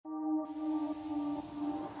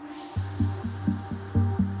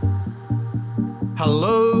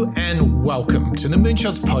Hello and welcome to the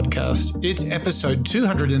Moonshots Podcast. It's episode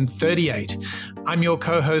 238. I'm your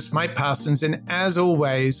co-host, Mike Parsons, and as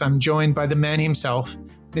always, I'm joined by the man himself,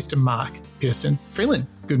 Mr. Mark Pearson Freeland.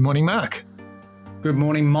 Good morning, Mark. Good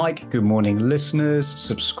morning, Mike. Good morning, listeners,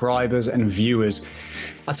 subscribers, and viewers.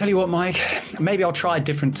 I'll tell you what, Mike, maybe I'll try a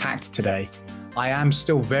different tact today. I am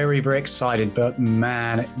still very, very excited, but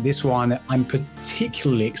man, this one I'm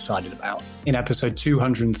particularly excited about in episode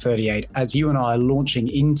 238, as you and I are launching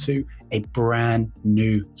into a brand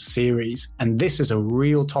new series. And this is a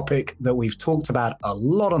real topic that we've talked about a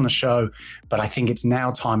lot on the show, but I think it's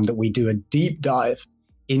now time that we do a deep dive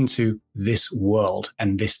into this world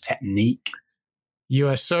and this technique. You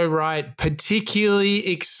are so right. Particularly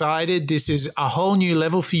excited. This is a whole new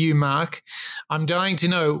level for you, Mark. I'm dying to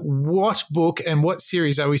know what book and what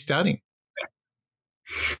series are we starting?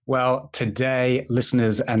 Well, today,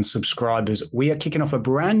 listeners and subscribers, we are kicking off a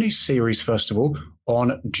brand new series, first of all,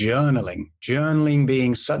 on journaling. Journaling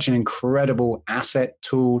being such an incredible asset,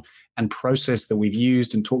 tool, and process that we've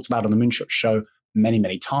used and talked about on the Moonshot Show many,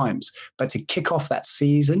 many times. But to kick off that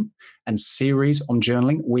season and series on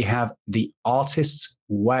journaling, we have The Artist's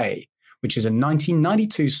Way, which is a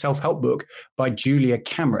 1992 self-help book by Julia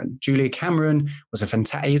Cameron. Julia Cameron is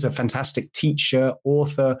a fantastic teacher,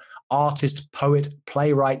 author, artist, poet,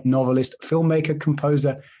 playwright, novelist, filmmaker,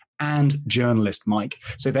 composer, and journalist, Mike.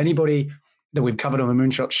 So if anybody that we've covered on the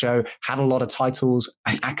Moonshot Show had a lot of titles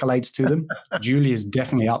and accolades to them, Julia is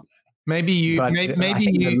definitely up. Maybe you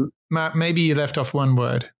left off one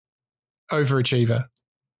word. Overachiever.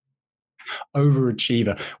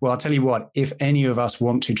 Overachiever. Well, I'll tell you what, if any of us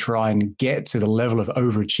want to try and get to the level of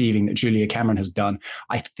overachieving that Julia Cameron has done,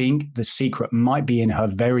 I think the secret might be in her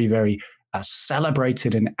very, very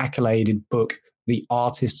celebrated and accoladed book, The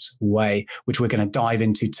Artist's Way, which we're going to dive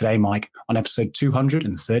into today, Mike, on episode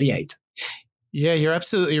 238. Yeah, you're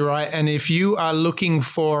absolutely right. And if you are looking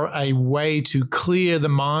for a way to clear the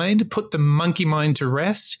mind, put the monkey mind to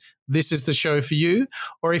rest, this is the show for you.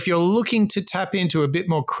 Or if you're looking to tap into a bit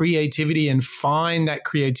more creativity and find that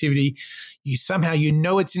creativity, you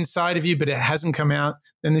know it's inside of you, but it hasn't come out,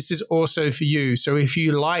 then this is also for you. So if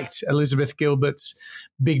you liked Elizabeth Gilbert's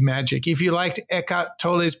Big Magic, if you liked Eckhart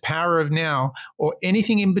Tolle's Power of Now, or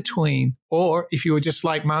anything in between, or if you were just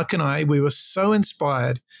like Mark and I, we were so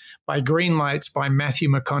inspired by Green Lights by Matthew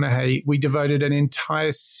McConaughey, we devoted an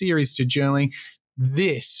entire series to journaling.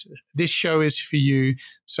 This show is for you.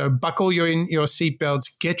 So buckle your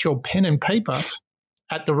seatbelts, get your pen and paper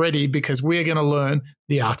at the ready, because we're going to learn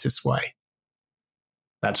the artist's way.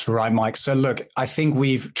 That's right, Mike. So look, I think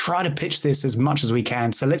we've tried to pitch this as much as we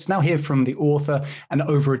can. So let's now hear from the author and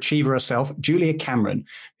overachiever herself, Julia Cameron,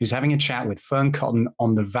 who's having a chat with Fern Cotton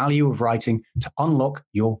on the value of writing to unlock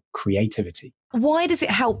your creativity. Why does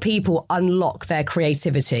it help people unlock their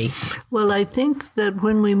creativity? Well, I think that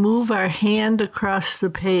when we move our hand across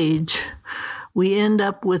the page, we end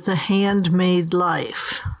up with a handmade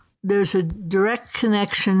life. There's a direct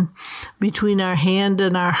connection between our hand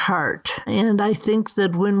and our heart. And I think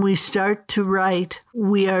that when we start to write,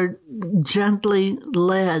 we are gently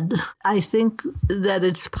led. I think that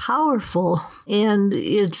it's powerful and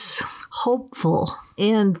it's hopeful,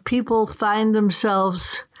 and people find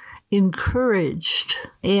themselves encouraged.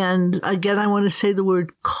 And again, I want to say the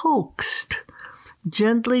word coaxed,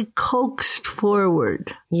 gently coaxed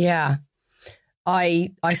forward. Yeah.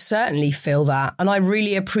 I certainly feel that. And I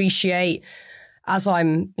really appreciate, as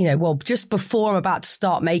I'm, just before I'm about to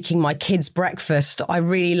start making my kids breakfast, I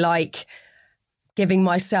really like giving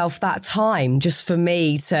myself that time just for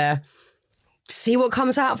me to see what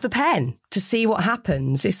comes out of the pen, to see what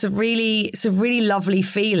happens. It's a really lovely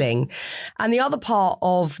feeling. And the other part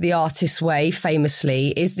of The Artist's Way, famously,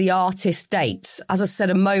 is the artist dates. As I said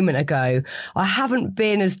a moment ago, I haven't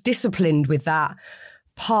been as disciplined with that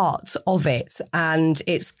part of it, and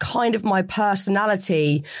it's kind of my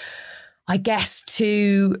personality, I guess,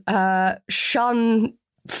 to shun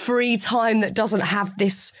free time that doesn't have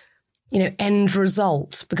this end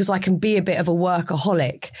result, because I can be a bit of a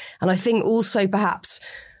workaholic. And I think also perhaps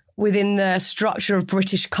within the structure of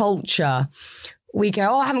British culture, we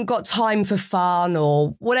go, I haven't got time for fun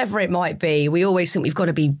or whatever it might be. We always think we've got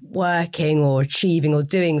to be working or achieving or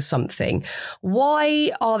doing something.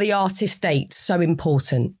 Why are the artist dates so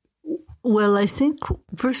important? Well, I think,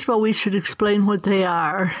 first of all, we should explain what they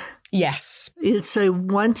are. Yes. It's a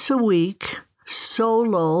once a week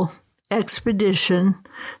solo expedition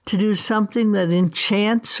to do something that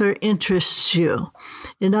enchants or interests you.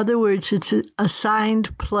 In other words, it's an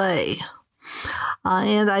assigned play.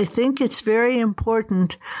 And I think it's very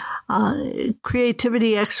important.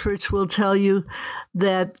 Creativity experts will tell you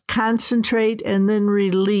that concentrate and then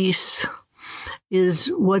release is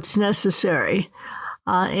what's necessary.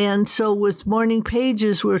 And so with Morning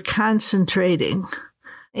Pages, we're concentrating.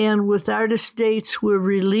 And with Artist Dates, we're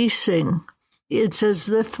releasing. It's as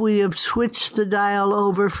if we have switched the dial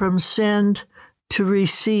over from send to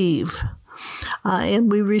receive. And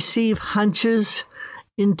we receive hunches,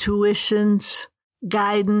 intuitions,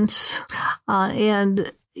 guidance,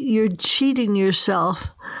 and you're cheating yourself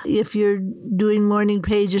if you're doing Morning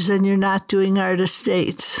Pages and you're not doing Artist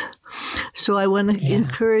Dates. So I want to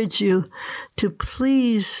encourage you to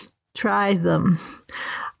please try them.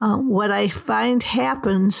 What I find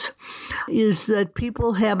happens is that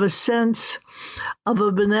people have a sense of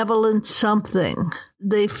a benevolent something.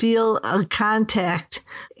 They feel a contact,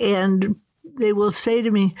 and they will say to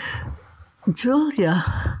me,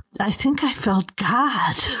 Julia, I think I felt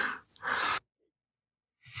God.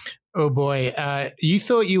 Oh boy, you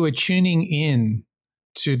thought you were tuning in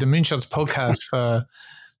to the Moonshots podcast for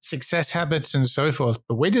success habits and so forth,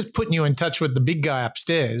 but we're just putting you in touch with the big guy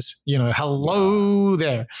upstairs. Hello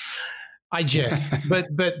there. I jest,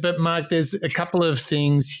 but Mark, there's a couple of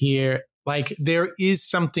things here. Like, there is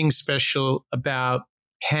something special about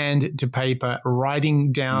hand to paper,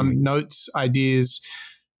 writing down notes, ideas,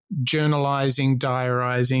 journalizing,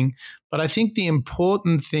 diarizing. But I think the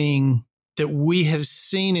important thing that we have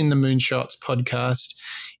seen in the Moonshots podcast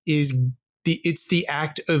is it's the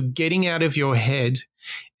act of getting out of your head.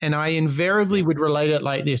 And I invariably would relate it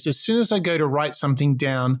like this. As soon as I go to write something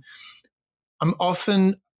down, I'm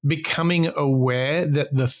often becoming aware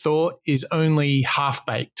that the thought is only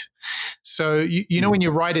half-baked. So, you know, when you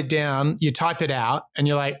write it down, you type it out and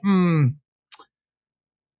you're like,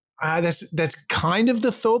 that's kind of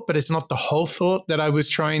the thought, but it's not the whole thought that I was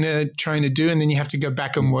trying to do. And then you have to go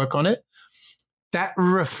back and work on it. That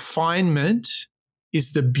refinement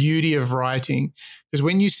is the beauty of writing, because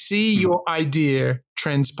when you see your idea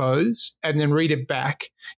transpose and then read it back,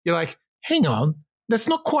 you're like, hang on, that's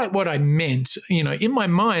not quite what I meant. In my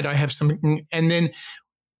mind, I have something, and then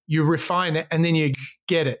you refine it and then you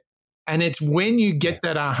get it. And it's when you get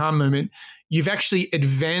that aha moment, you've actually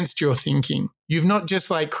advanced your thinking. You've not just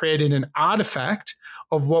like created an artifact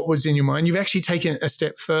of what was in your mind. You've actually taken it a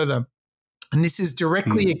step further. And this is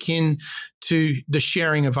directly akin to the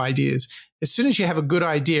sharing of ideas. As soon as you have a good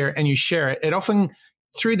idea and you share it, it often,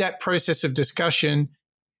 through that process of discussion,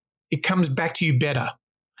 it comes back to you better.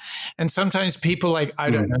 And sometimes people like, I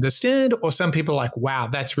don't understand, or some people like, wow,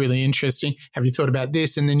 that's really interesting. Have you thought about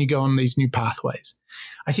this? And then you go on these new pathways.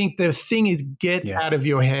 I think the thing is, get out of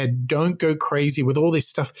your head. Don't go crazy with all this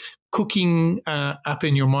stuff cooking up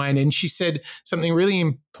in your mind. And she said something really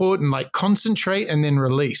important, like concentrate and then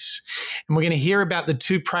release. And we're going to hear about the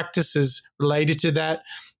two practices related to that.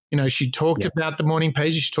 She talked about the Morning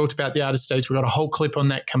Pages. She talked about the Artist Dates. We've got a whole clip on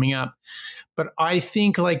that coming up. But I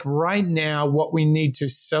think like right now, what we need to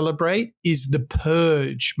celebrate is the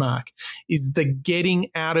purge, Mark, is the getting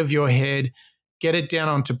out of your head, get it down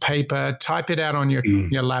onto paper, type it out on your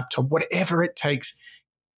laptop, whatever it takes.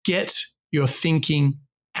 Get your thinking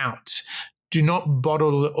out. Do not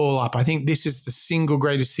bottle it all up. I think this is the single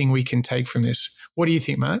greatest thing we can take from this. What do you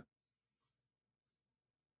think, Mark?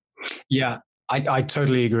 Yeah, I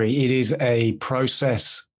totally agree. It is a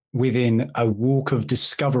process within a walk of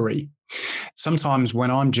discovery. Sometimes when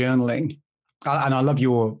I'm journaling, and I love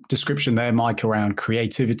your description there, Mike, around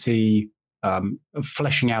creativity,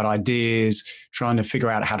 fleshing out ideas, trying to figure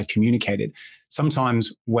out how to communicate it.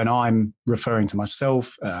 Sometimes when I'm referring to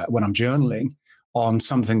myself, when I'm journaling on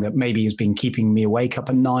something that maybe has been keeping me awake up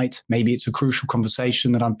at night, maybe it's a crucial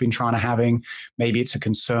conversation that I've been trying to having, maybe it's a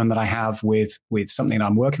concern that I have with something that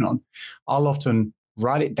I'm working on, I'll often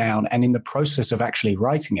write it down. And in the process of actually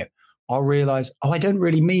writing it, I'll realize, I don't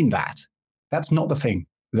really mean that. That's not the thing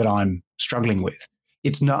that I'm struggling with.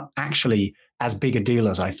 It's not actually as big a deal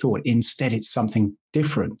as I thought. Instead, it's something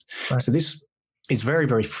different. Right. So this is very,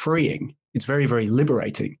 very freeing. It's very, very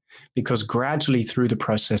liberating, because gradually through the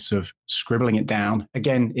process of scribbling it down,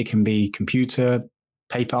 again, it can be computer,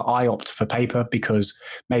 paper. I opt for paper because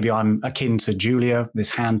maybe I'm akin to Julia,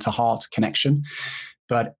 this hand to heart connection.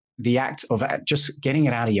 But the act of just getting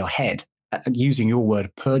it out of your head, using your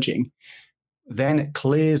word, purging, then it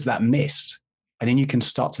clears that mist. And then you can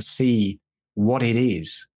start to see what it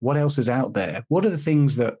is, what else is out there. What are the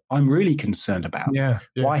things that I'm really concerned about? Yeah.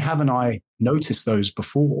 Why haven't I noticed those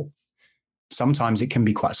before? Sometimes it can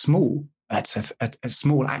be quite small. That's a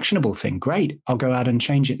small actionable thing. Great. I'll go out and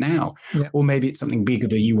change it now. Yeah. Or maybe it's something bigger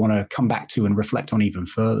that you want to come back to and reflect on even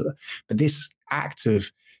further. But this act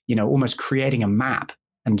of, almost creating a map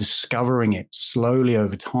and discovering it slowly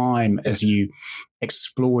over time as you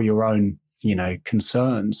explore your own,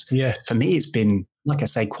 concerns. Yes. For me, it's been, like I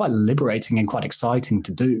say, quite liberating and quite exciting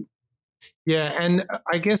to do. Yeah. And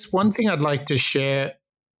I guess one thing I'd like to share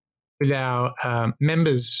with our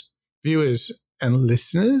members, viewers, and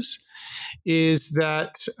listeners is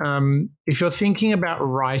that if you're thinking about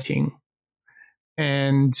writing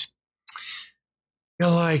and you're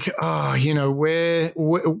like,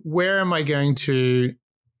 where am I going to,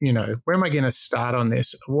 where am I going to start on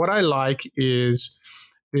this? What I like is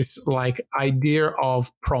this idea of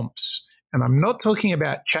prompts. And I'm not talking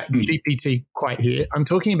about ChatGPT quite here. I'm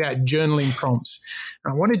talking about journaling prompts.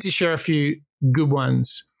 And I wanted to share a few good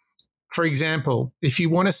ones. For example, if you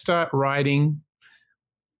want to start writing,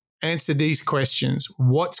 answer these questions.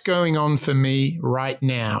 What's going on for me right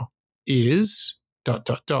now is ...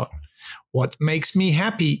 What makes me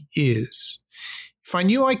happy is. If I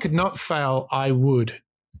knew I could not fail, I would.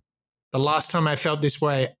 The last time I felt this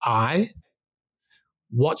way,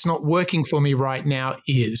 what's not working for me right now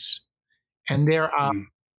is. And there are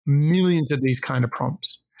millions of these kind of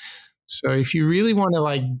prompts. So if you really want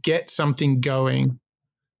to get something going,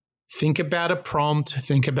 think about a prompt,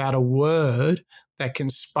 think about a word that can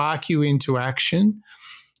spark you into action.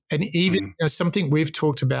 And even something we've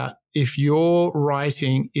talked about, if your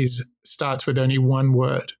writing starts with only one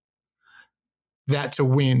word, that's a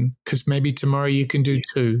win, because maybe tomorrow you can do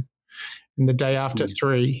 2 and the day after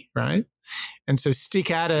 3, right? And so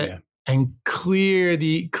stick at it and clear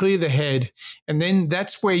the head. And then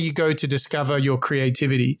that's where you go to discover your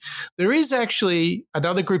creativity. There is actually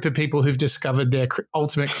another group of people who've discovered their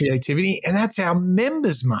ultimate creativity, and that's our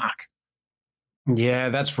members, Mark. Yeah,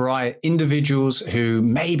 that's right. Individuals who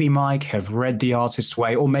maybe, Mike, have read The Artist's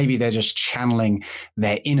Way, or maybe they're just channeling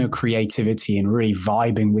their inner creativity and really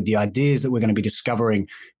vibing with the ideas that we're going to be discovering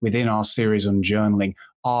within our series on journaling,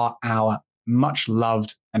 are our much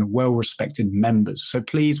loved and well-respected members. So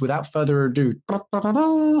please, without further ado,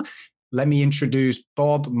 let me introduce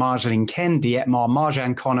Bob, Marjolaine, Ken, Dietmar,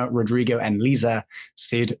 Marjan, Connor, Rodrigo, and Lisa,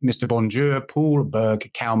 Sid, Mr. Bonjour, Paul,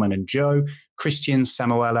 Berg, Kalman, and Joe, Christian,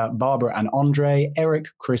 Samuela, Barbara, and Andre, Eric,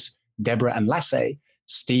 Chris, Deborah, and Lasse,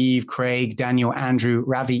 Steve, Craig, Daniel, Andrew,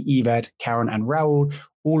 Ravi, Yvette, Karen, and Raoul,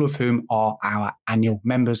 all of whom are our annual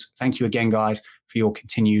members. Thank you again, guys, for your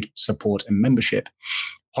continued support and membership.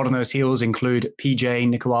 Hot on those heels include PJ,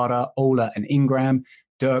 Nicolada, Ola, and Ingram,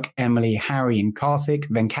 Dirk, Emily, Harry, and Karthik,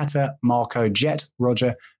 Venkata, Marco, Jet,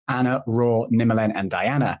 Roger, Anna, Raw, Nimalen, and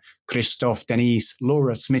Diana, Christoph, Denise,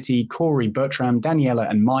 Laura, Smitty, Corey, Bertram, Daniela,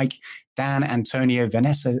 and Mike, Dan, Antonio,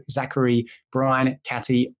 Vanessa, Zachary, Brian,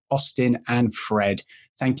 Katty, Austin, and Fred.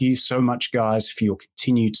 Thank you so much, guys, for your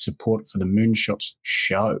continued support for the Moonshots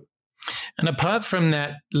show. And apart from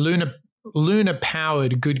that,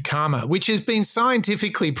 lunar-powered good karma, which has been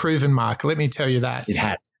scientifically proven, Mark, let me tell you that. It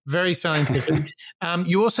has. Very scientific.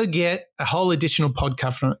 You also get a whole additional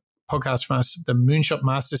podcast from us, the Moonshot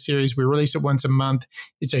Master Series. We release it once a month.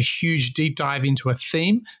 It's a huge deep dive into a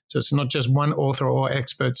theme. So it's not just one author or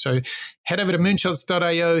expert. So head over to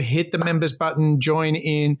moonshots.io, hit the members button, join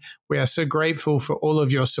in. We are so grateful for all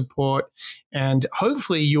of your support. And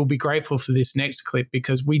hopefully you'll be grateful for this next clip,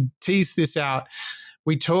 because we teased this out.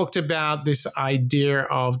 We talked about this idea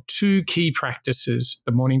of 2 key practices,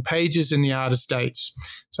 the morning pages and the artist dates.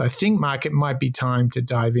 So I think, Mark, it might be time to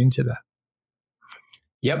dive into that.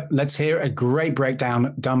 Yep, let's hear a great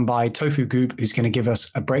breakdown done by Tofu Goop, who's going to give us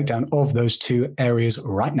a breakdown of those 2 areas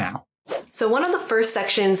right now. So one of the first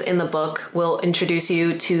sections in the book will introduce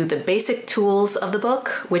you to the basic tools of the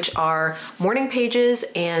book, which are morning pages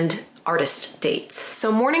and artist dates.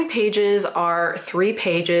 So morning pages are 3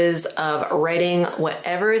 pages of writing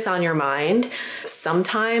whatever is on your mind.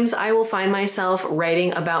 Sometimes I will find myself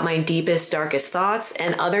writing about my deepest, darkest thoughts,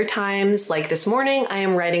 and other times, like this morning, I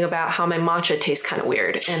am writing about how my matcha tastes kind of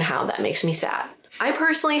weird and how that makes me sad. I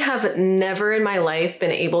personally have never in my life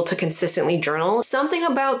been able to consistently journal. Something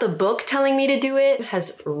about the book telling me to do it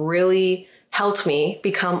has really helped me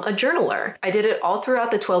become a journaler. I did it all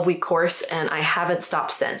throughout the 12-week course, and I haven't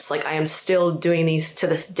stopped since. I am still doing these to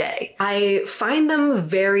this day. I find them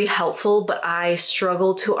very helpful, but I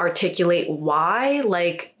struggle to articulate why.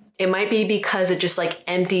 It might be because it just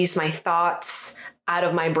empties my thoughts out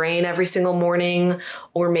of my brain every single morning,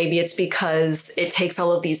 or maybe it's because it takes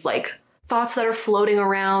all of these thoughts that are floating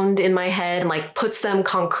around in my head and puts them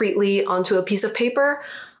concretely onto a piece of paper.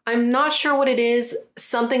 I'm not sure what it is.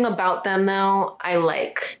 Something about them, though, I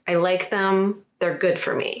like. I like them. They're good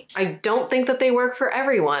for me. I don't think that they work for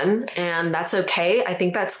everyone, and that's okay. I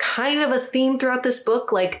think that's kind of a theme throughout this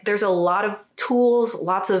book. There's a lot of tools,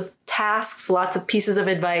 lots of tasks, lots of pieces of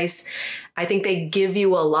advice. I think they give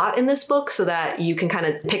you a lot in this book so that you can kind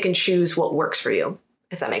of pick and choose what works for you,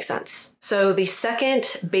 if that makes sense. So the second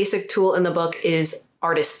basic tool in the book is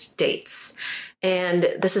artist dates. And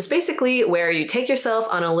this is basically where you take yourself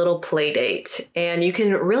on a little play date, and you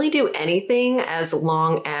can really do anything as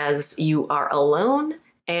long as you are alone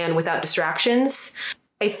and without distractions.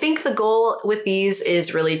 I think the goal with these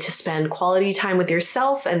is really to spend quality time with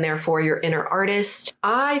yourself and therefore your inner artist.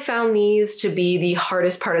 I found these to be the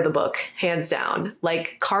hardest part of the book, hands down.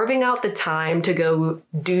 Like, carving out the time to go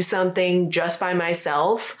do something just by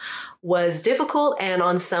myself was difficult, and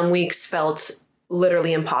on some weeks felt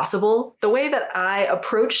literally impossible. The way that I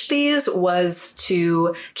approached these was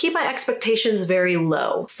to keep my expectations very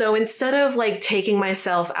low. So instead of like taking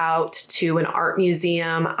myself out to an art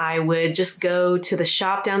museum, I would just go to the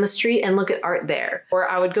shop down the street and look at art there.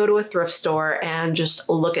 Or I would go to a thrift store and just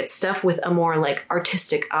look at stuff with a more like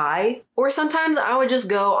artistic eye. Or sometimes I would just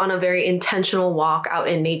go on a very intentional walk out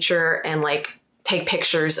in nature and like take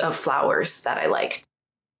pictures of flowers that I liked.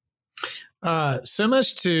 So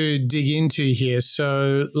much to dig into here.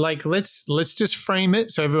 So like, let's just frame it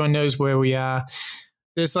so everyone knows where we are.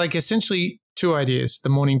 There's like essentially two ideas, the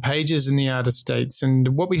morning pages and the artist dates. And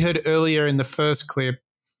what we heard earlier in the first clip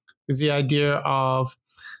was the idea of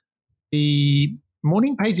the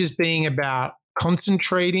morning pages being about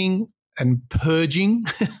concentrating and purging,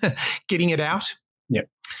 getting it out. Yep.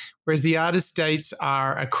 Whereas the artist dates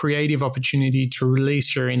are a creative opportunity to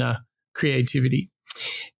release your inner creativity.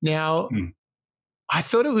 Now, I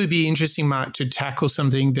thought it would be interesting, Mark, to tackle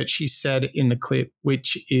something that she said in the clip,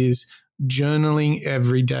 which is journaling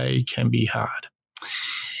every day can be hard.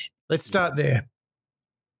 Let's start there.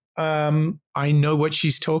 I know what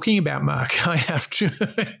she's talking about, Mark. I have to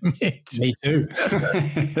admit. Me too.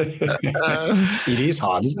 It is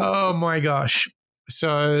hard, isn't it? Oh, my gosh.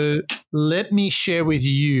 So let me share with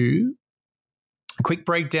you a quick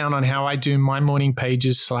breakdown on how I do my morning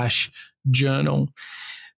pages / journal.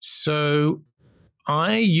 So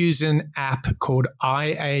I use an app called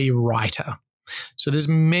IA Writer. So there's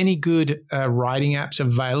many good writing apps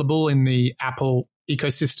available in the Apple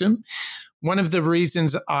ecosystem. One of the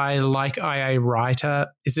reasons I like IA Writer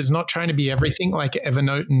is it's not trying to be everything like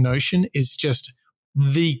Evernote and Notion. It's just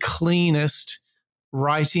the cleanest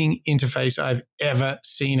writing interface I've ever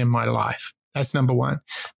seen in my life. That's number one.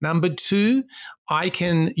 Number two, I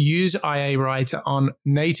can use IA Writer on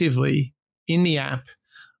natively in the app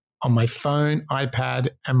on my phone, iPad,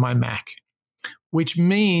 and my Mac, which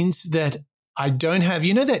means that I don't have,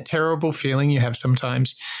 you know, that terrible feeling you have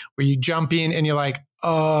sometimes where you jump in and you're like,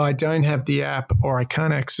 oh, I don't have the app or I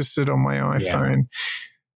can't access it on my iPhone. Yeah. And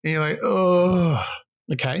you're like, oh,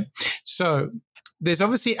 okay. So there's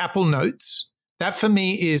obviously Apple Notes. That for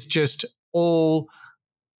me is just all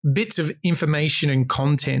bits of information and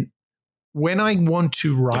content. When I want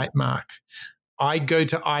to write, Mark, I go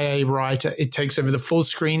to IA Writer. It takes over the full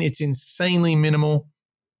screen. It's insanely minimal.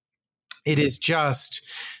 It is just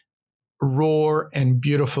raw and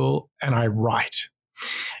beautiful, and I write.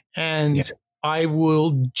 And I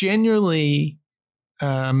will generally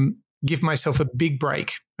give myself a big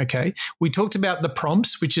break, okay? We talked about the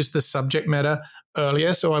prompts, which is the subject matter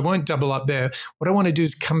earlier, so I won't double up there. What I want to do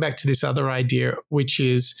is come back to this other idea, which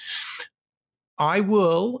is I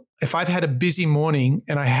will, if I've had a busy morning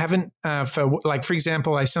and I haven't, for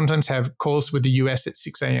example, I sometimes have calls with the US at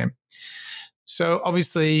 6 a.m. So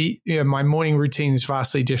obviously, you know, my morning routine is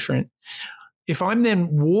vastly different. If I'm then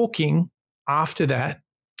walking after that,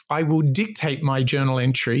 I will dictate my journal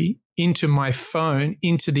entry into my phone,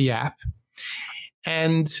 into the app.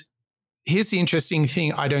 And here's the interesting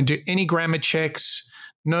thing. I don't do any grammar checks,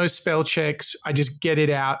 no spell checks. I just get it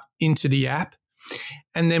out into the app.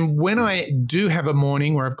 And then when I do have a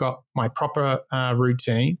morning where I've got my proper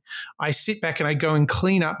routine, I sit back and I go and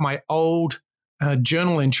clean up my old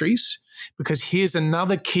journal entries, because here's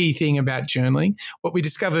another key thing about journaling. What we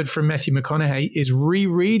discovered from Matthew McConaughey is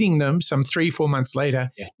rereading them some 3-4 months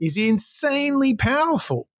later is insanely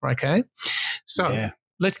powerful, okay? So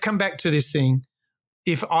let's come back to this thing.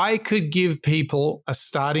 If I could give people a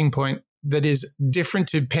starting point that is different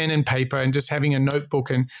to pen and paper and just having a notebook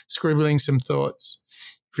and scribbling some thoughts,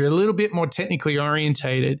 if you're a little bit more technically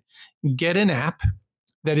orientated, get an app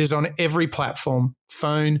that is on every platform,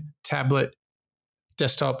 phone, tablet,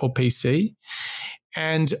 desktop or PC.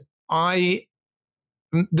 And obviously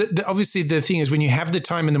the thing is when you have the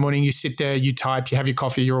time in the morning, you sit there, you type, you have your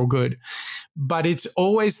coffee, you're all good. But it's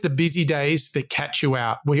always the busy days that catch you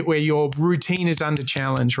out, where your routine is under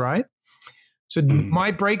challenge, right? So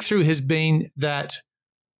my breakthrough has been that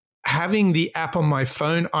having the app on my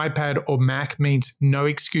phone, iPad, or Mac means no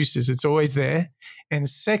excuses. It's always there. And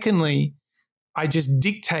secondly, I just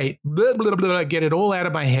dictate, blah, blah, blah, get it all out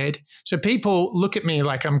of my head. So people look at me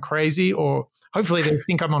like I'm crazy, or hopefully they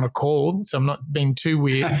think I'm on a call, so I'm not being too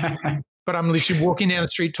weird. But I'm literally walking down the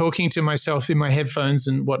street talking to myself in my headphones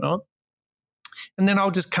and whatnot. And then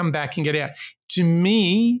I'll just come back and get out. To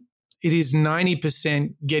me, it is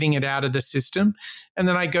 90% getting it out of the system. And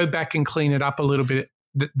then I go back and clean it up a little bit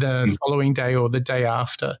the following day or the day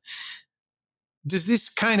after. Does this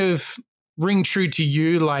kind of ring true to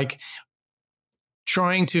you? Like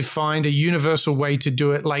trying to find a universal way to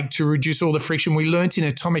do it, like to reduce all the friction. We learned in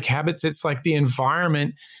Atomic Habits, it's like the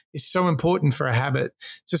environment is so important for a habit.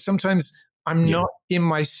 So sometimes I'm not in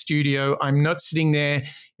my studio. I'm not sitting there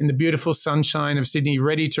in the beautiful sunshine of Sydney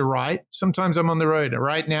ready to write. Sometimes I'm on the road.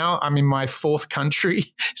 Right now, I'm in my fourth country.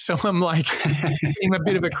 So I'm like in a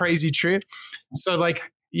bit of a crazy trip. So like,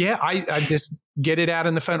 yeah, I just get it out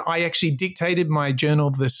on the phone. I actually dictated my journal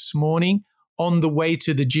this morning on the way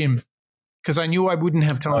to the gym because I knew I wouldn't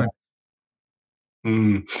have time.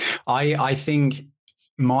 I think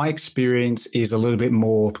my experience is a little bit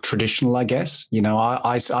more traditional, I guess. You know,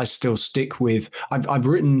 I still stick with, I've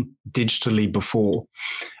written digitally before,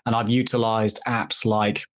 and I've utilized apps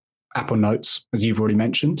like Apple Notes, as you've already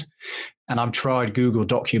mentioned, and I've tried Google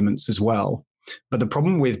Documents as well. But the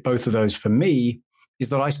problem with both of those for me is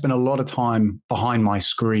that I spend a lot of time behind my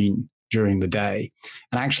screen during the day.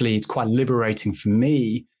 And actually, it's quite liberating for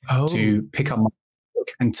me to pick up my book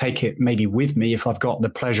and take it maybe with me. If I've got the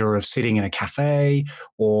pleasure of sitting in a cafe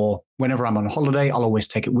or whenever I'm on holiday, I'll always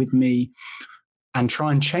take it with me and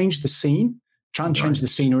try and change the scene, change the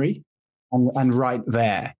scenery and write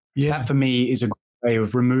there. Yeah. That for me is a great way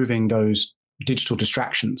of removing those digital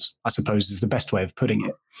distractions, I suppose is the best way of putting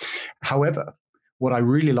it. However, what I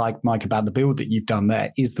really like, Mike, about the build that you've done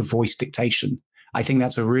there is the voice dictation. I think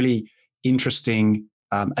that's a really interesting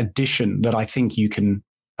addition that I think you can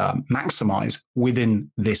maximize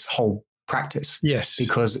within this whole practice. Yes.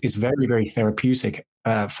 Because it's very, very therapeutic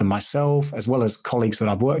for myself as well as colleagues that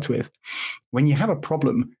I've worked with. When you have a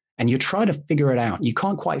problem and you try to figure it out, you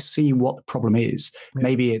can't quite see what the problem is. Yeah.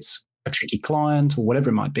 Maybe it's a tricky client or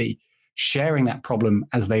whatever it might be. Sharing that problem,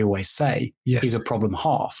 as they always say, is a problem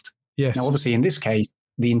halved. Yes. Now, obviously, in this case,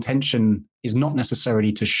 the intention is not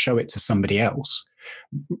necessarily to show it to somebody else.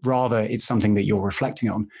 Rather, it's something that you're reflecting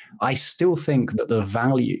on. I still think that the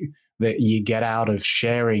value that you get out of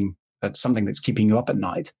sharing something that's keeping you up at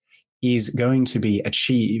night is going to be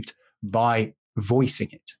achieved by voicing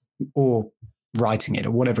it or writing it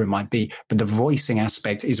or whatever it might be. But the voicing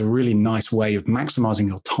aspect is a really nice way of maximizing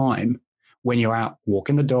your time when you're out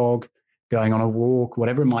walking the dog, going on a walk,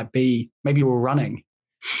 whatever it might be. Maybe you're running.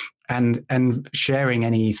 And sharing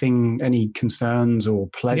any concerns or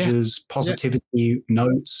pleasures, positivity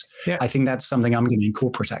notes. Yeah. I think that's something I'm going to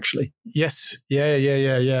incorporate, actually. Yes.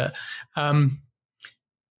 Yeah.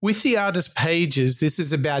 With the artist pages, this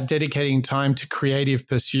is about dedicating time to creative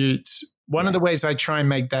pursuits. One of the ways I try and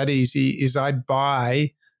make that easy is I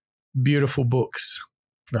buy beautiful books,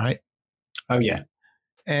 right? Oh, yeah.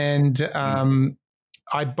 And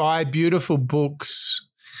I buy beautiful books,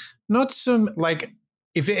 not some like...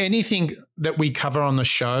 If anything that we cover on the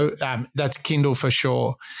show, that's Kindle for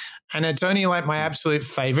sure. And it's only like my absolute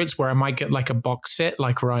favorites where I might get like a box set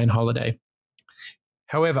like Ryan Holiday.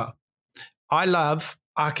 However, I love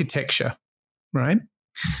architecture, right?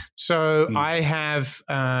 So I have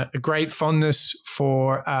a great fondness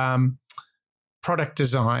for product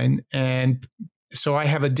design. And so I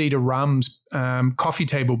have Adita Rum's coffee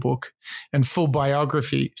table book and full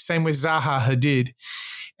biography. Same with Zaha Hadid.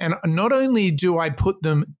 And not only do I put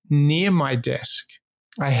them near my desk,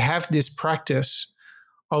 I have this practice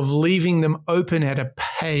of leaving them open at a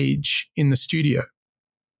page in the studio.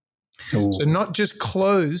 Ooh. So not just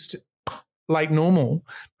closed like normal,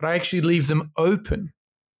 but I actually leave them open.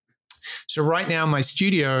 So right now in my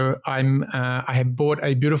studio, I have bought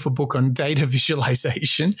a beautiful book on data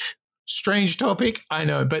visualization. Strange topic, I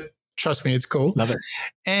know, but trust me, it's cool. Love it.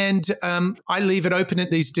 And I leave it open at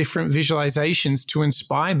these different visualizations to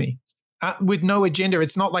inspire me with no agenda.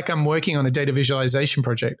 It's not like I'm working on a data visualization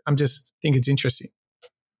project. I'm just think it's interesting.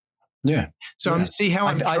 Yeah. So I'm see how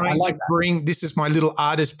I'm trying to bring, this is my little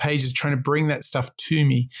artist page is trying to bring that stuff to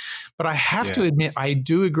me. But I have to admit, I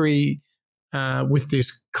do agree with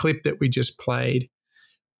this clip that we just played.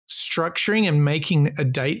 Structuring and making a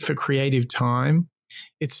date for creative time,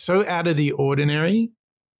 it's so out of the ordinary.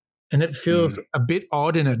 And it feels a bit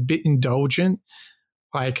odd and a bit indulgent.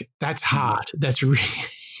 Like that's hard. That's really,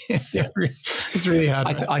 it's really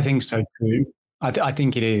hard. I think so too. I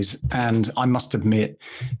think it is. And I must admit,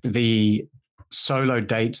 the solo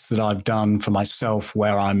dates that I've done for myself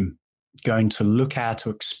where I'm going to look at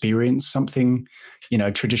or experience something,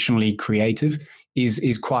 traditionally creative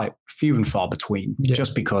is quite few and far between,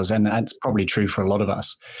 just because, and that's probably true for a lot of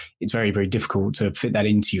us, it's very, very difficult to fit that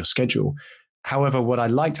into your schedule. However, what I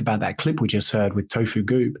liked about that clip we just heard with Tofu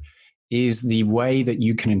Goop is the way that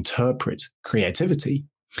you can interpret creativity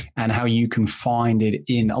and how you can find it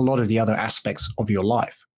in a lot of the other aspects of your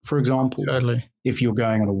life. For example, if you're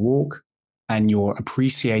going on a walk and you're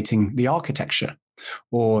appreciating the architecture,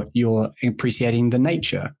 or you're appreciating the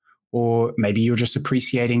nature, or maybe you're just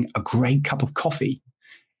appreciating a great cup of coffee.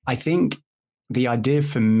 I think the idea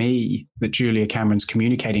for me that Julia Cameron's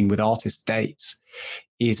communicating with artist dates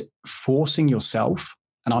is forcing yourself,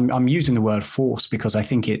 and I'm using the word force because I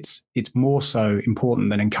think it's more so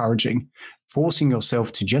important than encouraging, forcing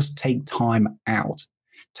yourself to just take time out,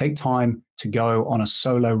 take time to go on a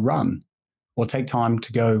solo run, or take time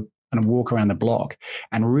to go and walk around the block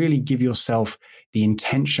and really give yourself the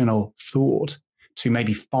intentional thought to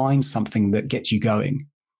maybe find something that gets you going.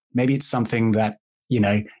 Maybe it's something that,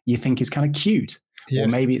 you think is kind of cute, or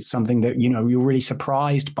maybe it's something that, you're really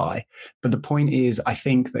surprised by. But the point is, I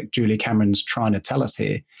think that Julia Cameron's trying to tell us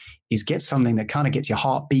here is get something that kind of gets your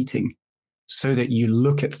heart beating so that you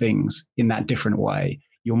look at things in that different way.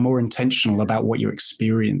 You're more intentional about what you're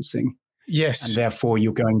experiencing. Yes. And therefore,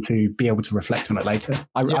 you're going to be able to reflect on it later.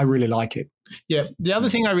 I really like it. Yeah. The other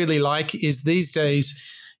thing I really like is these days,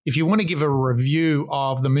 if you want to give a review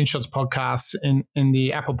of the Moonshots podcast in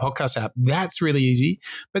the Apple Podcast app, that's really easy.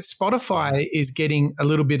 But Spotify is getting a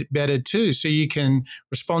little bit better too. So you can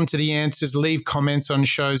respond to the answers, leave comments on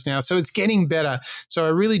shows now. So it's getting better. So I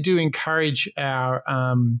really do encourage our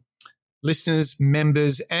listeners,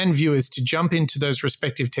 members, and viewers to jump into those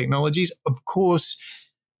respective technologies. Of course,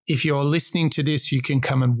 if you're listening to this, you can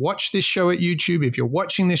come and watch this show at YouTube. If you're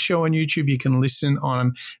watching this show on YouTube, you can listen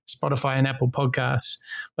on Spotify and Apple Podcasts.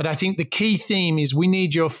 But I think the key theme is we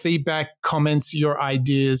need your feedback, comments, your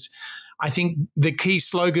ideas. I think the key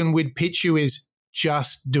slogan we'd pitch you is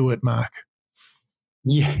just do it, Mark.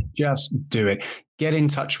 Yeah, just do it. Get in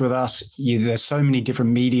touch with us. There's so many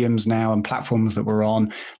different mediums now and platforms that we're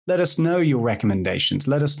on. Let us know your recommendations.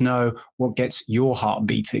 Let us know what gets your heart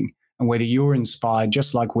beating, and whether you're inspired,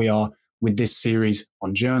 just like we are with this series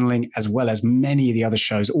on journaling, as well as many of the other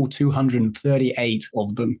shows, all 238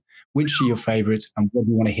 of them. Which are your favorites and what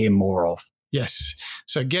do you want to hear more of? Yes.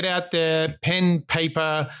 So get out there, pen,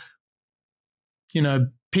 paper,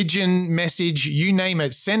 pigeon message, you name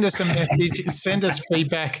it. Send us a message, send us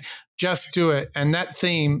feedback. Just do it. And that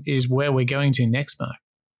theme is where we're going to next, Mark.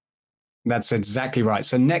 That's exactly right.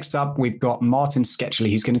 So next up, we've got Martin Sketchley,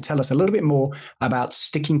 who's going to tell us a little bit more about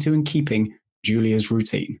sticking to and keeping Julia's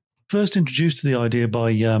routine. First introduced to the idea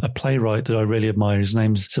by a playwright that I really admire. His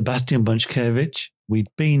name's Sebastian Bunchkiewicz. We'd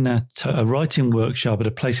been at a writing workshop at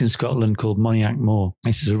a place in Scotland called Moniac Moor.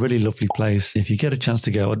 This is a really lovely place. If you get a chance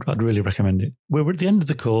to go, I'd really recommend it. We were at the end of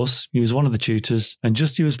the course. He was one of the tutors, and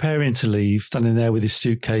just he was preparing to leave, standing there with his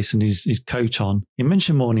suitcase and his coat on. He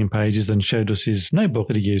mentioned morning pages, then showed us his notebook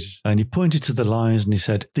that he uses. And he pointed to the lines and he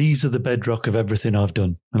said, "These are the bedrock of everything I've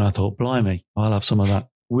done." And I thought, blimey, I'll have some of that.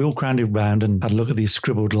 We all crowded round and had a look at these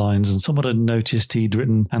scribbled lines, and someone had noticed he'd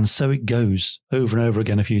written, "And so it goes," over and over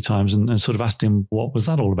again a few times, and sort of asked him, what was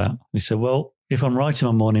that all about? And he said, well, if I'm writing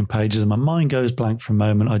my morning pages and my mind goes blank for a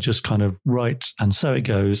moment, I just kind of write, "And so it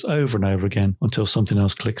goes," over and over again until something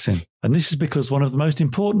else clicks in. And this is because one of the most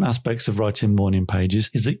important aspects of writing morning pages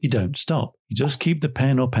is that you don't stop. You just keep the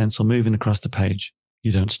pen or pencil moving across the page.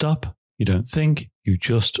 You don't stop. You don't think. You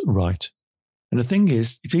just write. And the thing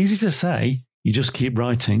is, it's easy to say, you just keep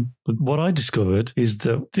writing. But what I discovered is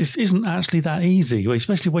that this isn't actually that easy,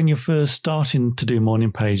 especially when you're first starting to do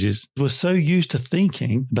morning pages. We're so used to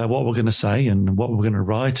thinking about what we're going to say and what we're going to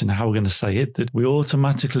write and how we're going to say it that we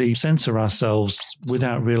automatically censor ourselves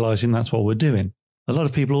without realizing that's what we're doing. A lot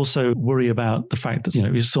of people also worry about the fact that,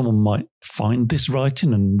 if someone might find this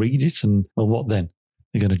writing and read it, and, well, what then?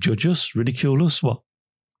 They're going to judge us, ridicule us, what?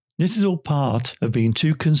 This is all part of being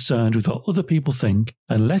too concerned with what other people think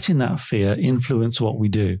and letting that fear influence what we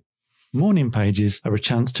do. Morning pages are a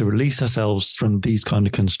chance to release ourselves from these kind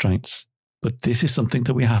of constraints. But this is something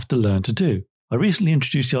that we have to learn to do. I recently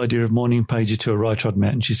introduced the idea of morning pages to a writer I'd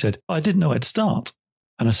met, and she said, "I didn't know where to start."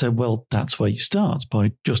 And I said, well, that's where you start,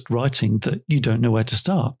 by just writing that you don't know where to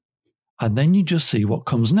start. And then you just see what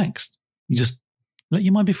comes next. You just let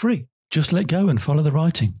your mind be free. Just let go and follow the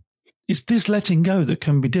writing. It's this letting go that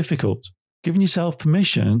can be difficult, giving yourself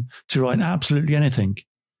permission to write absolutely anything,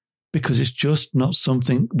 because it's just not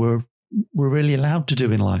something we're really allowed to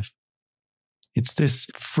do in life. It's this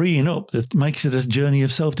freeing up that makes it a journey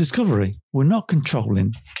of self-discovery. We're not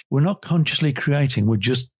controlling. We're not consciously creating. We're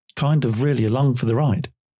just kind of really along for the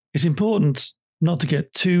ride. It's important not to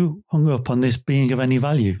get too hung up on this being of any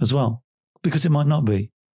value as well, because it might not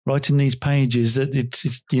be. Writing these pages,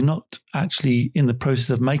 that you're not actually in the process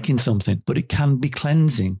of making something, but it can be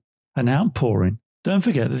cleansing and outpouring. Don't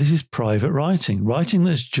forget that this is private writing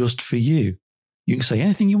that's just for you. You can say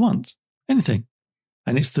anything you want, anything.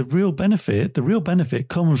 And it's the real benefit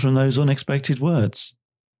comes from those unexpected words.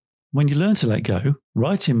 When you learn to let go,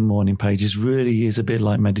 writing morning pages really is a bit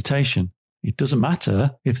like meditation. It doesn't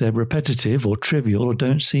matter if they're repetitive or trivial or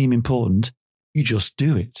don't seem important. You just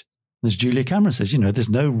do it. As Julia Cameron says, there's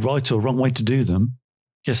no right or wrong way to do them.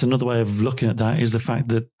 I guess another way of looking at that is the fact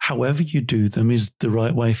that however you do them is the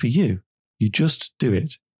right way for you. You just do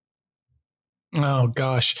it. Oh,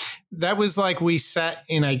 gosh. That was like we sat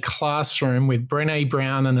in a classroom with Brené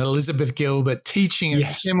Brown and Elizabeth Gilbert teaching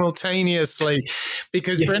us simultaneously,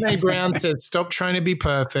 because Brené Brown says, stop trying to be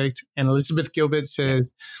perfect. And Elizabeth Gilbert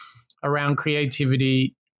says, around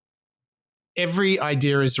creativity, every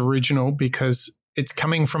idea is original because it's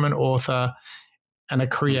coming from an author and a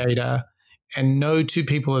creator, and no two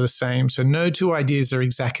people are the same. So no two ideas are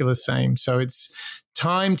exactly the same. So it's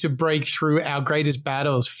time to break through our greatest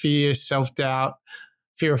battles: fear, self-doubt,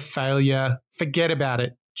 fear of failure. Forget about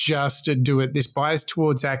it. Just do it. This bias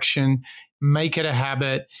towards action, make it a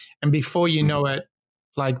habit. And before you know it,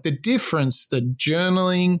 like the difference that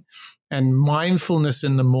journaling and mindfulness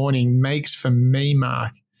in the morning makes for me,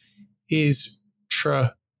 Mark, is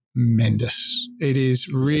tremendous. It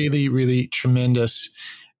is really, really tremendous.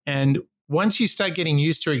 And once you start getting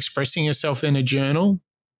used to expressing yourself in a journal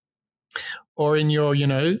or in your,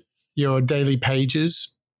 your daily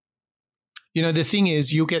pages, the thing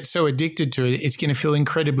is, you'll get so addicted to it, it's going to feel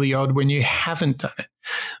incredibly odd when you haven't done it.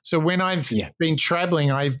 So when I've been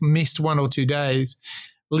traveling, I've missed 1 or 2 days,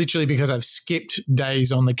 literally because I've skipped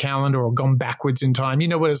days on the calendar or gone backwards in time. You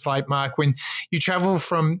know what it's like, Mark, when you travel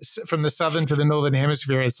from the southern to the northern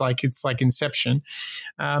hemisphere, it's like Inception.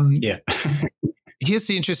 Here's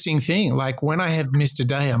the interesting thing. Like when I have missed a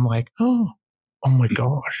day, I'm like, oh my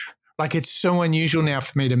gosh. Like it's so unusual now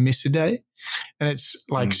for me to miss a day, and it's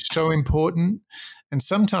like so important. And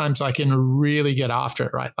sometimes I can really get after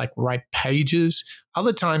it, right? Like write pages.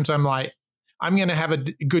 Other times I'm like, I'm going to have a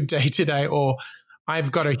good day today, or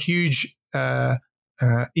I've got a huge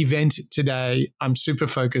event today. I'm super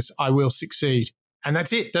focused. I will succeed. And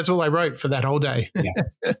that's it. That's all I wrote for that whole day.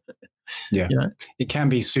 Yeah. It can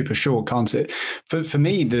be super short, can't it? For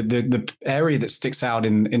me, the area that sticks out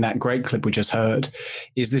in that great clip we just heard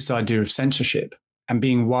is this idea of censorship and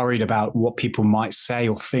being worried about what people might say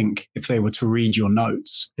or think if they were to read your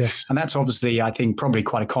notes. Yes. And that's obviously, I think, probably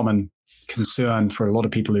quite a common concern for a lot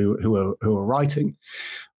of people who are writing.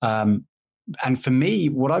 And for me,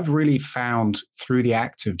 what I've really found through the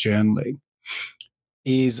act of journaling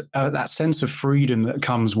is that sense of freedom that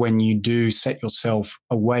comes when you do set yourself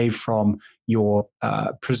away from your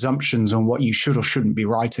presumptions on what you should or shouldn't be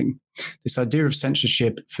writing. This idea of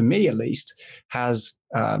censorship, for me at least, has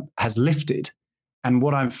lifted. And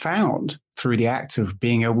what I've found through the act of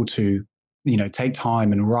being able to, take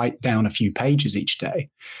time and write down a few pages each day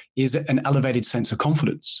is an elevated sense of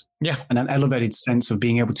confidence. Yeah. And an elevated sense of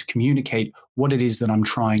being able to communicate what it is that I'm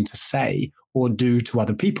trying to say or do to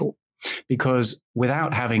other people. Because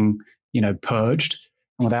without having, purged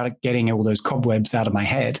and without getting all those cobwebs out of my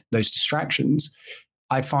head, those distractions,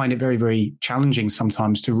 I find it very, very challenging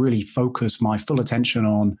sometimes to really focus my full attention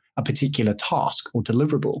on a particular task or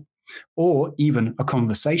deliverable, or even a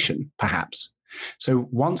conversation, perhaps. So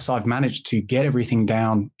once I've managed to get everything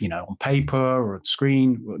down, on paper or on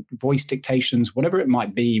screen, or voice dictations, whatever it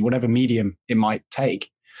might be, whatever medium it might take,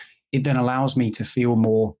 it then allows me to feel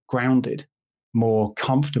more grounded, more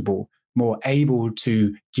comfortable, more able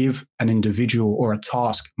to give an individual or a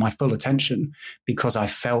task my full attention, because I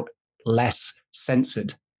felt less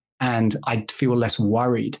censored and I feel less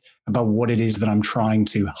worried about what it is that I'm trying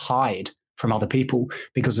to hide from other people,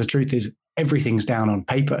 because the truth is everything's down on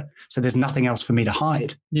paper. So there's nothing else for me to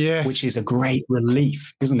hide, yes, which is a great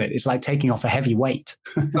relief, isn't it? It's like taking off a heavy weight.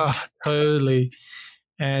 Oh, totally.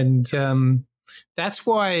 And that's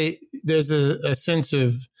why there's a sense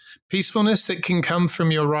of peacefulness that can come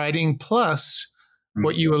from your writing. Plus,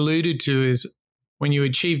 what you alluded to is when you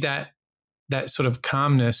achieve that sort of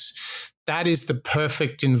calmness, that is the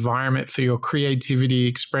perfect environment for your creativity,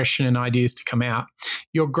 expression, and ideas to come out.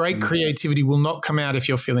 Your great creativity will not come out if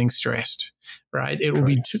you're feeling stressed, right? It will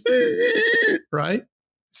be right?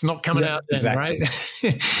 It's not coming out then, exactly.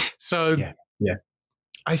 Right? So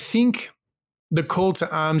I think the call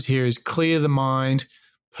to arms here is clear the mind,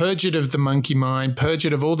 purge it of the monkey mind, purge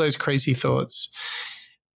it of all those crazy thoughts,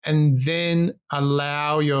 and then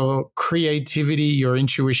allow your creativity, your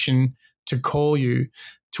intuition to call you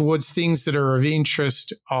towards things that are of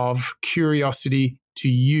interest, of curiosity to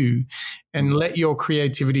you, and let your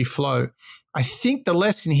creativity flow. I think the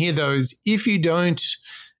lesson here, though, is if you don't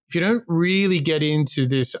really get into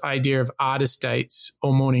this idea of artist dates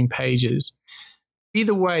or morning pages,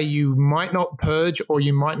 either way, you might not purge or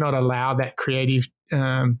you might not allow that creative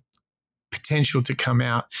potential to come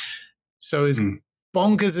out. So as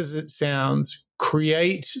bonkers as it sounds,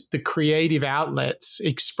 create the creative outlets,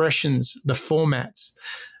 expressions, the formats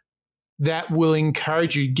that will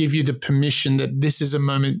encourage you, give you the permission that this is a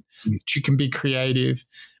moment that you can be creative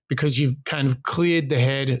because you've kind of cleared the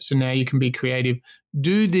head. So now you can be creative.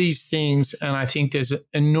 Do these things. And I think there's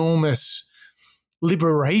enormous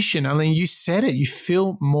liberation. I mean, you said it, you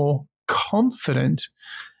feel more confident.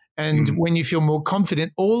 And when you feel more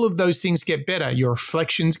confident, all of those things get better. Your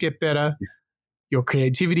reflections get better. Your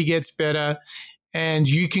creativity gets better. And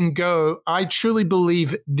you can go, I truly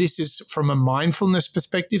believe this is from a mindfulness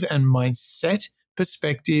perspective and mindset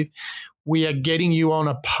perspective. We are getting you on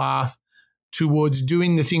a path towards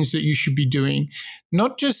doing the things that you should be doing,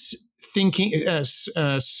 not just thinking,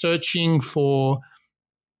 searching for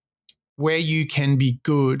where you can be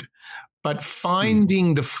good, but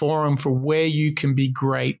finding the forum for where you can be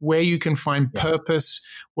great, where you can find purpose,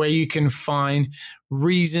 where you can find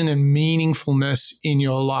reason and meaningfulness in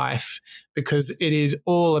your life, because it is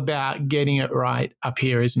all about getting it right up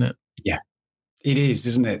here, isn't it? Yeah, it is,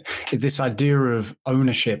 isn't it? This idea of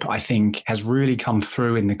ownership, I think, has really come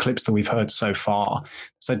through in the clips that we've heard so far.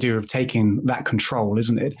 This idea of taking that control,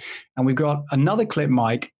 isn't it? And we've got another clip,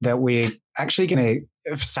 Mike, that we're actually going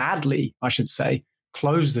to, sadly, I should say,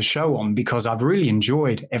 close the show on, because I've really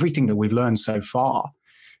enjoyed everything that we've learned so far,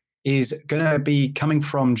 is going to be coming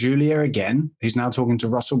from Julia again, who's now talking to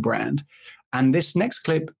Russell Brand. And this next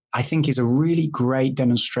clip, I think, is a really great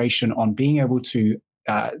demonstration on being able to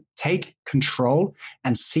take control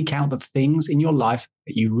and seek out the things in your life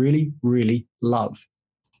that you really, really love.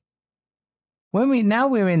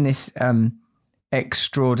 We're in this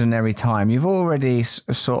extraordinary time. You've already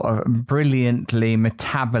sort of brilliantly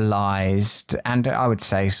metabolized, and I would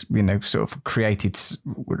say, sort of created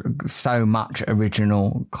so much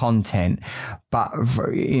original content, but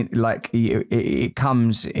it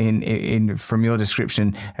comes in from your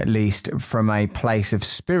description, at least, from a place of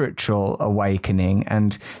spiritual awakening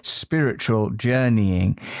and spiritual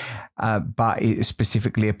journeying, but it's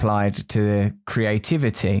specifically applied to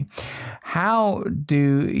creativity. How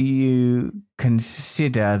do you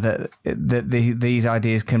consider that these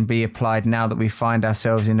ideas can be applied now that we find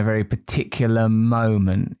ourselves in a very particular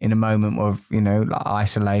moment, in a moment of,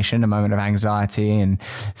 isolation, a moment of anxiety and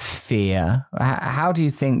fear? How do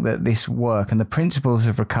you think that this work and the principles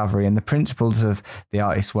of recovery and the principles of the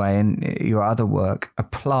Artist's Way and your other work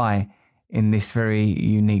apply in this very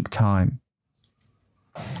unique time?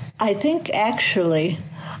 I think actually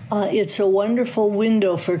it's a wonderful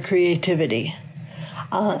window for creativity.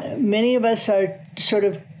 Many of us are sort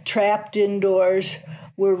of trapped indoors.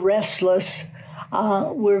 We're restless.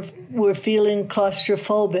 We're feeling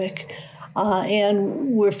claustrophobic,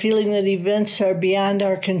 and we're feeling that events are beyond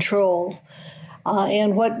our control.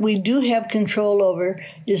 And what we do have control over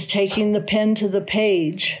is taking the pen to the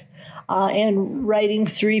page and writing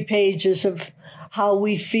 3 pages of how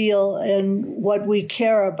we feel and what we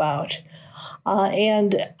care about.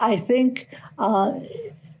 And I think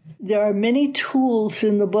there are many tools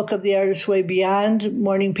in the book of The Artist's Way beyond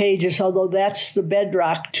morning pages, although that's the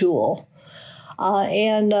bedrock tool.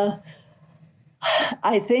 And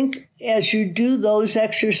I think as you do those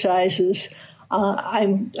exercises,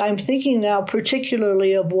 I'm thinking now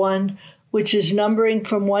particularly of one which is numbering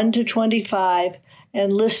from 1 to 25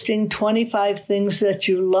 and listing 25 things that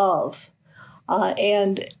you love.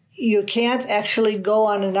 And you can't actually go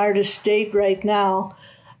on an artist date right now,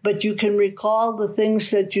 but you can recall the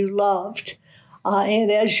things that you loved.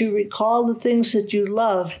 And as you recall the things that you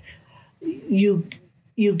loved, you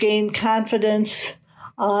gain confidence,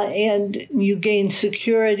 and you gain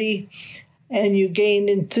security, and you gain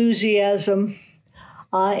enthusiasm,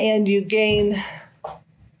 and you gain,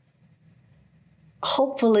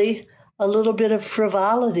 hopefully, a little bit of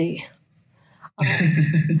frivolity.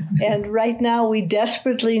 And right now, we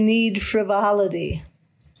desperately need frivolity.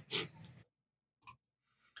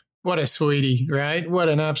 What a sweetie, right? What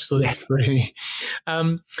an absolute sweetie.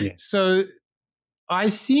 So I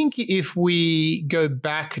think if we go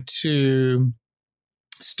back to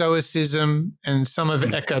Stoicism and some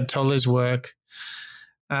of Eckhart Tolle's work,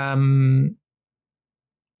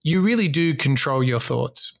 you really do control your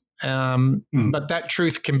thoughts. But that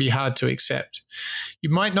truth can be hard to accept. You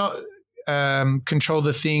might not control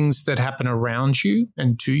the things that happen around you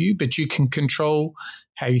and to you, but you can control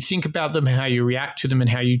how you think about them, how you react to them, and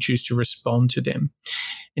how you choose to respond to them.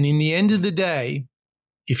 And in the end of the day,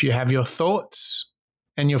 if you have your thoughts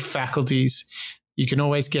and your faculties, you can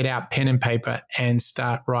always get out pen and paper and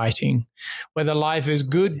start writing. Whether life is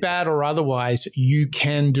good, bad, or otherwise, you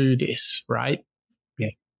can do this, right?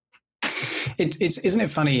 Yeah. Isn't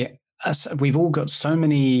it funny? We've all got so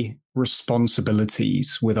many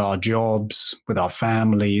responsibilities with our jobs, with our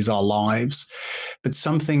families, our lives, but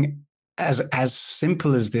something as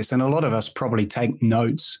simple as this, and a lot of us probably take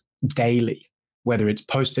notes daily, whether it's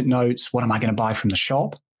Post-it notes, what am I going to buy from the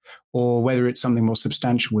shop, or whether it's something more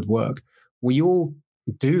substantial with work. We all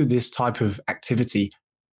do this type of activity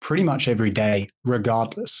pretty much every day,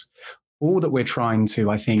 regardless. All that we're trying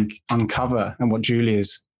to, I think, uncover, and what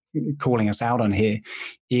Julia's calling us out on here,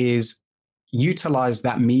 is utilize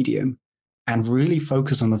that medium and really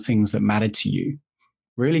focus on the things that matter to you.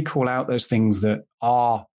 Really call out those things that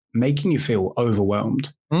are making you feel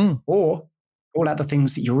overwhelmed, or call out the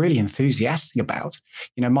things that you're really enthusiastic about.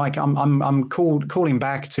 You know, Mike, I'm calling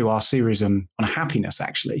back to our series on happiness,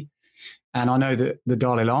 actually. And I know that the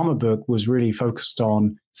Dalai Lama book was really focused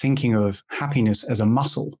on thinking of happiness as a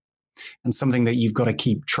muscle and something that you've got to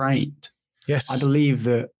keep trained. Yes. I believe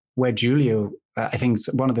that where Julia, I think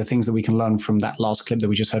one of the things that we can learn from that last clip that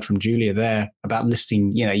we just heard from Julia there about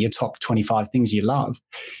listing, you know, your top 25 things you love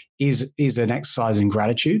is an exercise in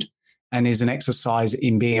gratitude, and is an exercise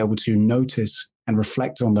in being able to notice and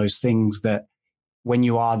reflect on those things that when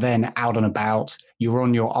you are then out and about, you're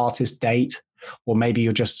on your artist date, or maybe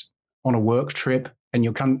you're just on a work trip and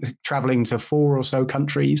you're traveling to 4 or so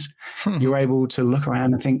countries, you're able to look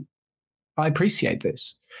around and think, I appreciate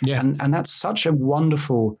this. Yeah. And that's such a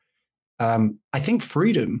wonderful, I think,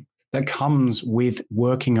 freedom that comes with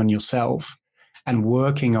working on yourself and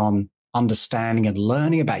working on understanding and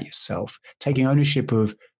learning about yourself, taking ownership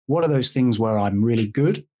of what are those things where I'm really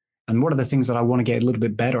good and what are the things that I want to get a little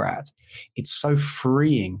bit better at. It's so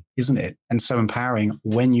freeing, isn't it? And so empowering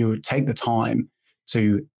when you take the time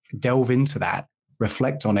to delve into that,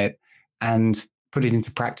 reflect on it, and put it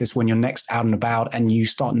into practice when you're next out and about and you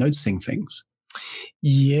start noticing things.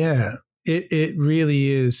 Yeah, it really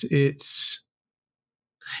is. It's,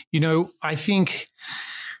 you know, I think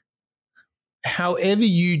however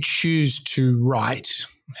you choose to write,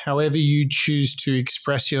 however you choose to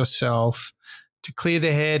express yourself, to clear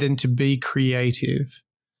the head and to be creative,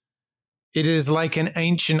 it is like an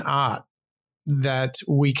ancient art that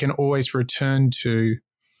we can always return to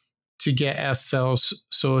get ourselves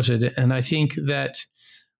sorted. And I think that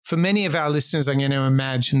for many of our listeners, I'm going to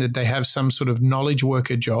imagine that they have some sort of knowledge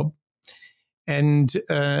worker job. And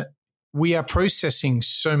we are processing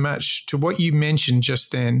so much. To what you mentioned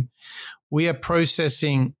just then, we are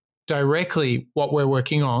processing directly what we're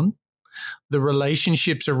working on, the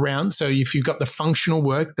relationships around. So if you've got the functional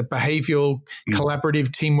work, the behavioral,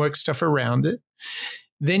 collaborative teamwork stuff around it,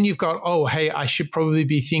 then you've got, oh, hey, I should probably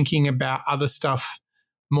be thinking about other stuff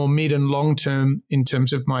more mid and long term in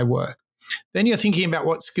terms of my work. Then you're thinking about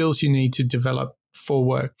what skills you need to develop for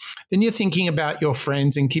work. Then you're thinking about your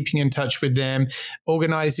friends and keeping in touch with them,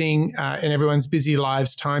 organizing in everyone's busy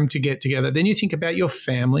lives time to get together. Then you think about your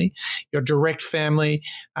family, your direct family,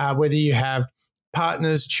 whether you have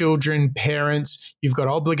partners, children, parents, you've got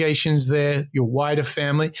obligations there, your wider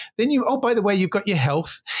family. Then oh, by the way, you've got your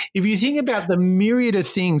health. If you think about the myriad of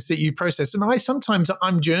things that you process, and I'm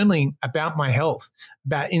journaling about my health,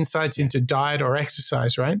 about insights into diet or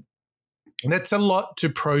exercise, right? That's a lot to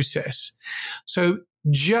process. So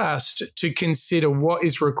just to consider what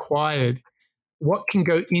is required, what can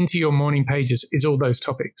go into your morning pages is all those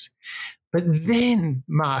topics. But then,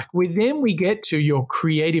 Mark, we get to your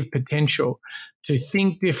creative potential to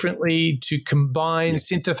think differently, to combine,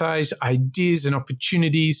 synthesize ideas and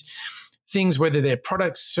opportunities, things, whether they're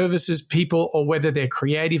products, services, people, or whether they're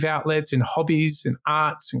creative outlets and hobbies and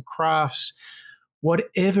arts and crafts,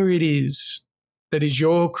 whatever it is that is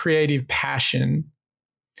your creative passion,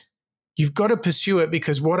 you've got to pursue it,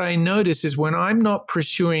 because what I notice is when I'm not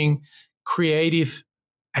pursuing creative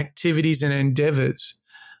activities and endeavors,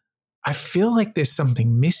 I feel like there's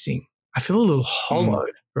something missing. I feel a little hollow,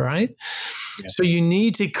 right? Yeah. So you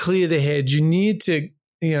need to clear the head. You need to,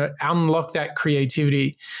 unlock that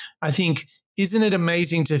creativity. I think, isn't it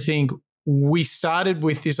amazing to think we started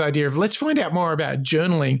with this idea of let's find out more about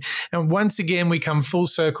journaling. And once again, we come full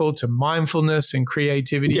circle to mindfulness and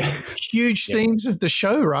creativity. Yeah. Huge themes of the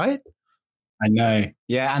show, right? I know.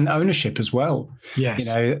 Yeah, and ownership as well. Yes.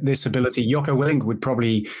 You know, this ability, Jocko Willink would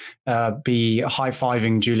probably be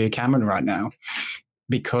high-fiving Julia Cameron right now,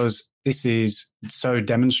 because this is so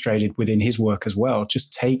demonstrated within his work as well.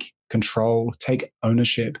 Just take control, take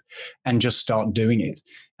ownership, and just start doing it.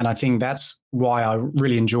 And I think that's why I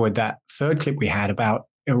really enjoyed that third clip we had about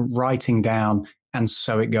writing down, and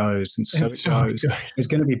so it goes, and so it goes. There's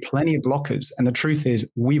going to be plenty of blockers. And the truth is,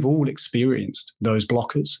 we've all experienced those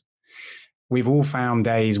blockers. We've all found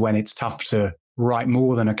days when it's tough to write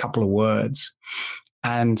more than a couple of words.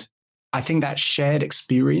 And I think that shared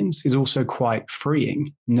experience is also quite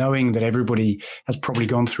freeing, knowing that everybody has probably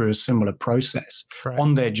gone through a similar process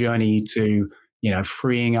on their journey to, you know,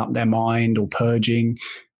 freeing up their mind or purging,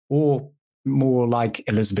 or more like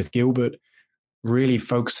Elizabeth Gilbert, really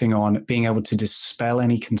focusing on being able to dispel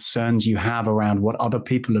any concerns you have around what other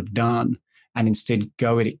people have done and instead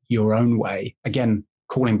go it your own way. Again,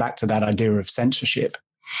 calling back to that idea of censorship.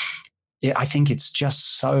 I think it's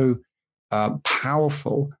just so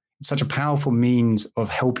powerful. It's such a powerful means of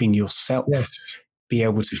helping yourself be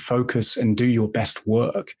able to focus and do your best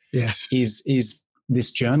work. Yes. Is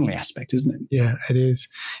this journaling aspect, isn't it? Yeah, it is.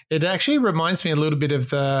 It actually reminds me a little bit of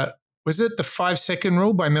the 5-second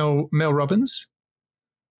rule by Mel Robbins?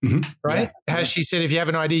 Mm-hmm. Right? Yeah. How she said, if you have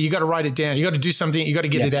an idea, you got to write it down. You got to do something. You got to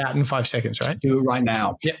get it out in 5 seconds, right? Do it right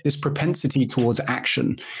now. Yeah. This propensity towards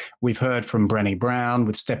action. We've heard from Brené Brown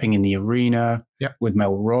with Stepping in the Arena, with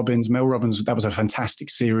Mel Robbins. Mel Robbins, that was a fantastic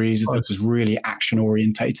series that was really action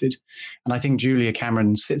orientated. And I think Julia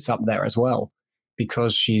Cameron sits up there as well,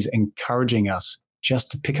 because she's encouraging us just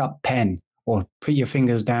to pick up pen, or put your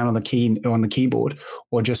fingers down on the keyboard,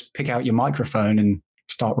 or just pick out your microphone and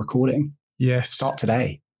start recording. Yes. Start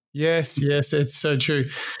today. Yes, it's so true.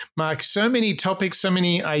 Mark, so many topics, so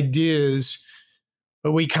many ideas,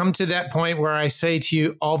 but we come to that point where I say to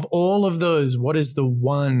you, of all of those, what is the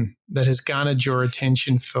one that has garnered your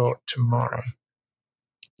attention for tomorrow?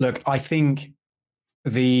 Look, I think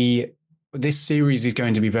this series is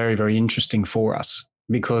going to be very, very interesting for us,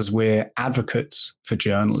 because we're advocates for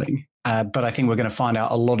journaling. But I think we're going to find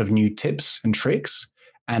out a lot of new tips and tricks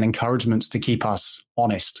and encouragements to keep us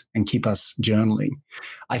honest and keep us journaling.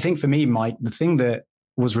 I think for me, Mike, the thing that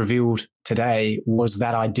was revealed today was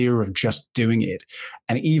that idea of just doing it.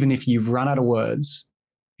 And even if you've run out of words,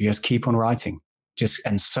 you just keep on writing.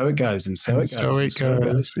 And so it goes, and so it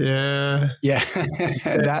goes. Yeah.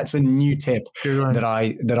 That's a new tip that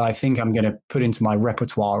I think I'm going to put into my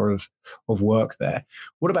repertoire of work there.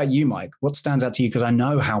 What about you, Mike? What stands out to you? Because I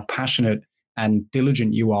know how passionate and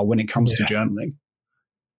diligent you are when it comes to journaling.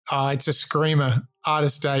 It's a screamer.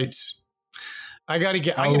 Artist dates. I got to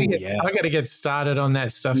get started on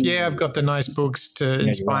that stuff. Yeah, I've got the nice books to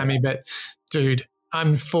inspire me, but dude,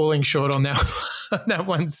 I'm falling short on that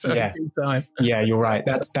one so big time. Yeah, you're right.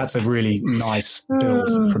 That's a really nice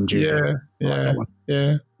build from Julia.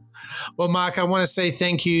 Yeah. Well, Mark, I want to say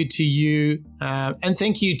thank you to you, and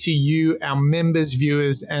thank you to you, our members,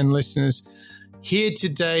 viewers, and listeners. Here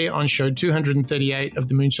today on show 238 of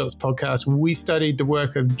the Moonshots podcast, we studied the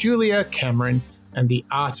work of Julia Cameron, and The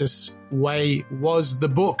Artist's Way was the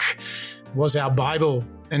book, was our Bible.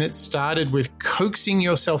 And it started with coaxing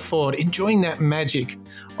yourself forward, enjoying that magic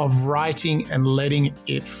of writing and letting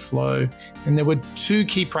it flow. And there were 2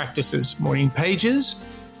 key practices: morning pages,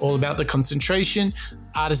 all about the concentration;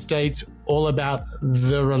 artist dates, all about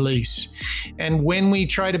the release. And when we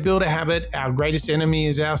try to build a habit, our greatest enemy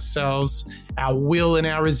is ourselves, our will and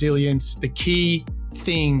our resilience. The key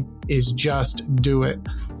thing is just do it.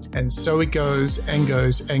 And so it goes and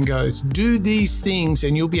goes and goes. Do these things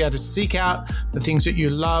and you'll be able to seek out the things that you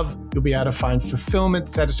love. You'll be able to find fulfillment,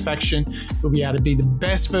 satisfaction. You'll be able to be the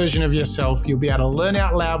best version of yourself. You'll be able to learn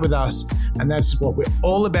out loud with us. And that's what we're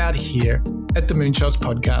all about here at the Moonshots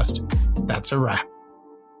podcast. That's a wrap.